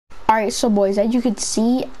Alright, so boys, as you can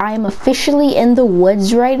see, I am officially in the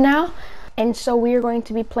woods right now. And so we are going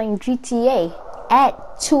to be playing GTA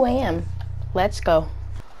at 2 a.m. Let's go.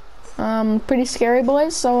 Pretty scary,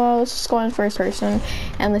 boys, so let's just go in first person.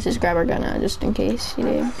 And let's just grab our gun out just in case you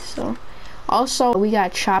did. So, also, we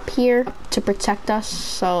got Chop here to protect us.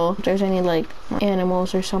 So, if there's any, like,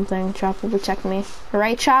 animals or something, Chop will protect me.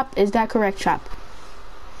 Right, Chop? Is that correct, Chop?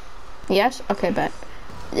 Yes? Okay, bet.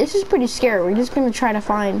 This is pretty scary. We're just gonna try to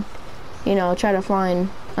find,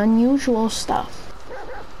 unusual stuff.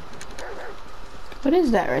 What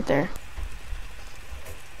is that right there?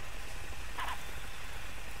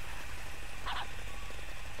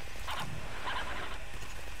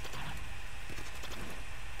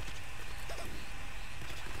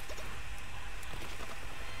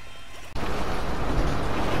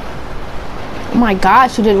 Oh my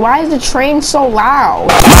gosh, dude, why is the train so loud?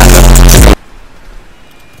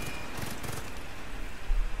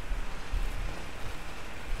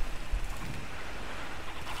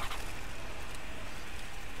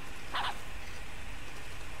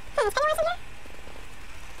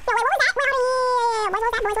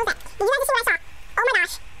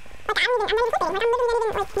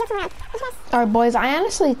 Alright boys, I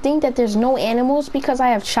honestly think that there's no animals because I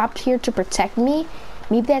have Chopped here to protect me.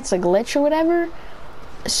 Maybe that's a glitch or whatever.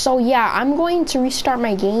 So yeah, I'm going to restart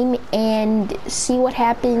my game and see what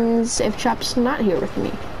happens if Chopped's not here with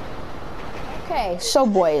me. Okay, so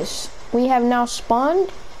boys, we have now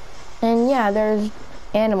spawned. And yeah, there's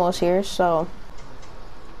animals here, so.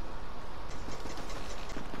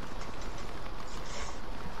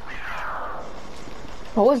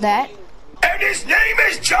 What was that? And his name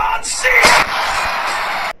is John C.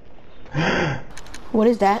 What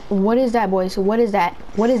is that? What is that, boys? What is that?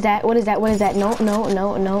 What is that? What is that? What is that? No, no,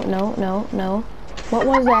 no, no, no, no, no. What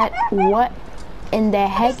was that? What in the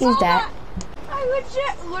heck is that? I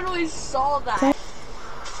legit literally saw that.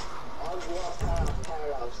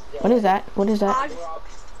 What is that? What is that?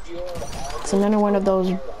 It's another one of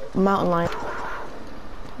those mountain lions.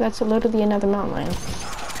 That's literally another mountain lion.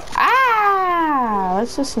 Ah!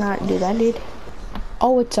 Let's just not do that, dude.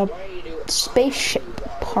 Oh, it's a spaceship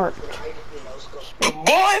part. Boy,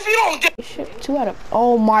 if you don't get Shit, 2 out of.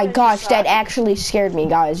 Oh my gosh, that actually scared me,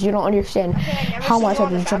 guys. You don't understand how much I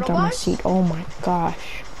just jumped on my seat. Oh my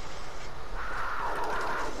gosh.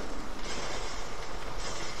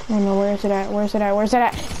 Oh no, where is it at? Where is it at? Where is it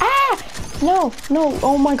at? Ah! No, no.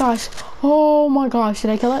 Oh my gosh. Oh my gosh.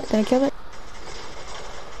 Did I kill it? Did I kill it?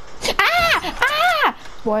 Ah! Ah!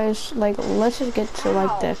 Boys, like, let's just get to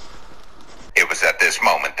like this. It was at this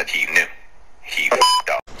moment that he knew. He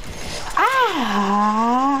f***ed up.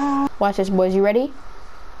 Ah! Watch this, boys. You ready?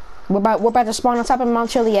 We're about to spawn on top of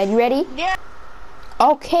Mount Chiliad. You ready? Yeah.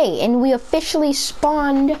 Okay, and we officially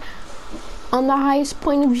spawned on the highest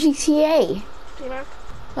point of GTA. Yeah.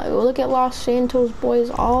 Like, look at Los Santos, boys,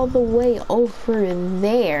 all the way over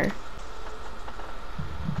there.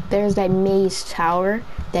 There's that maze tower,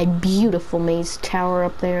 that beautiful maze tower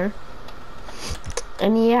up there.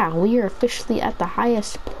 And yeah, we are officially at the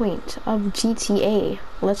highest point of GTA.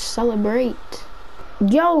 Let's celebrate.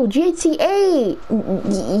 Yo, GTA!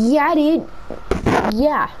 Yeah, dude.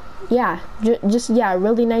 Yeah. Just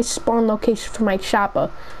really nice spawn location for my chopper.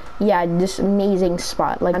 Yeah, this amazing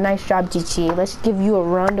spot. Like, a nice job, GTA. Let's give you a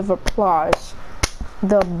round of applause.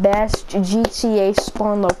 The best GTA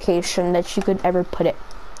spawn location that you could ever put it.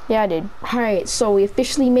 Yeah, dude. Alright, so we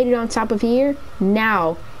officially made it on top of here.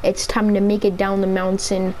 Now, it's time to make it down the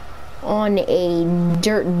mountain on a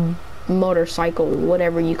dirt motorcycle,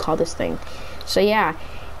 whatever you call this thing. So yeah,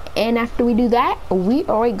 and after we do that, we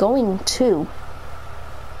are going to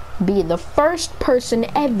be the first person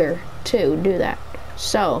ever to do that.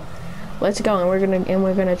 So let's go, and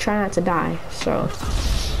we're gonna try not to die. So